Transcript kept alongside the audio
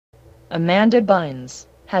Amanda Bynes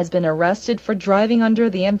has been arrested for driving under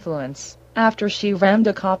the influence after she rammed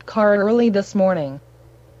a cop car early this morning.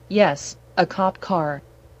 Yes, a cop car.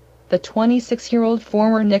 The 26-year-old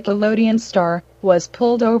former Nickelodeon star was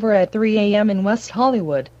pulled over at 3 a.m. in West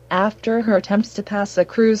Hollywood after her attempts to pass a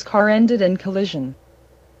cruise car ended in collision.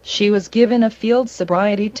 She was given a field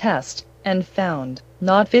sobriety test and found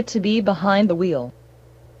not fit to be behind the wheel.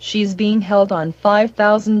 She's being held on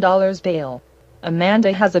 $5,000 bail.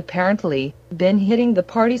 Amanda has apparently been hitting the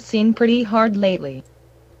party scene pretty hard lately.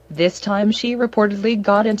 This time she reportedly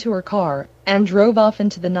got into her car and drove off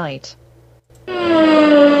into the night.